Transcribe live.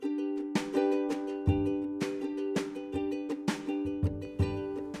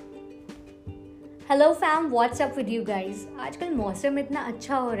Hello fam, WhatsApp with you guys. आजकल मौसम इतना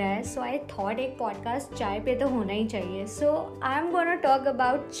अच्छा हो रहा है, सो आई थॉट एक पॉडकास्ट चाय पे तो होना ही चाहिए। सो I am gonna talk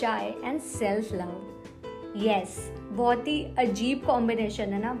about चाय एंड सेल्फ लव। यस, बहुत ही अजीब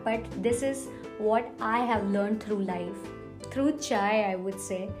कॉम्बिनेशन है ना, but this is what I have learn through life, through चाय I would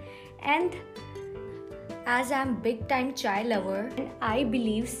say. And as I'm big time chai lover and I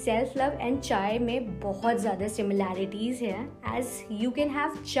believe self love and chai में बहुत ज़्यादा similarities है, as you can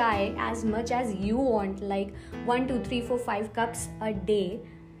have chai as much as you want, like 1 2 3 4 5 cups a day,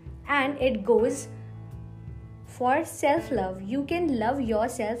 and it goes for self love. You can love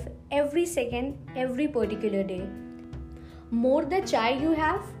yourself every second, every particular day. More the chai you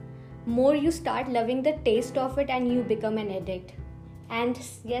have, more you start loving the taste of it and you become an addict. And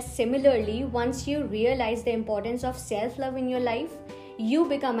yes, similarly, once you realize the importance of self-love in your life, you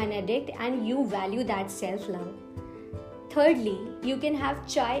become an addict and you value that self-love. Thirdly, you can have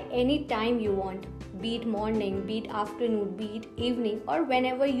chai anytime you want, be it morning, be it afternoon, be it evening, or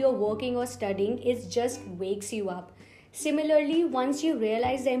whenever you're working or studying, it just wakes you up. Similarly, once you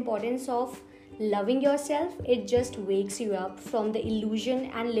realize the importance of loving yourself, it just wakes you up from the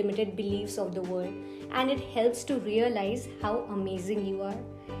illusion and limited beliefs of the world, and it helps to realize how amazing you are.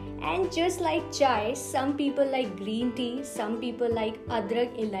 And just like chai, some people like green tea, some people like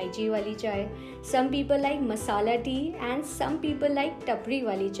adrak ilaichi wali chai, some people like masala tea, and some people like tapri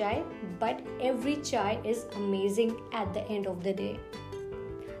wali chai, but every chai is amazing at the end of the day.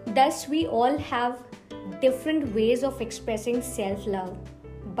 Thus, we all have different ways of expressing self-love.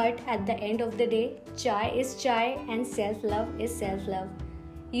 But at the end of the day, chai is chai and self-love is self-love.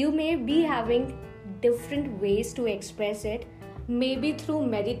 You may be having different ways to express it, maybe through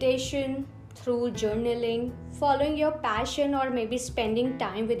meditation, through journaling, following your passion, or maybe spending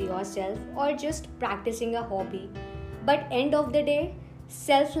time with yourself, or just practicing a hobby. But end of the day,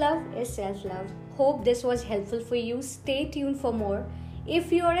 self-love is self-love. Hope this was helpful for you. Stay tuned for more.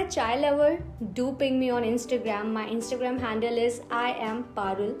 If you are a chai lover, do ping me on Instagram. My Instagram handle is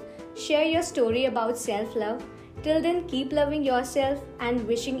IamParul. Share your story about self-love. Till then, keep loving yourself and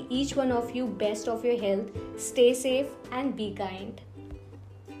wishing each one of you best of your health. Stay safe and be kind.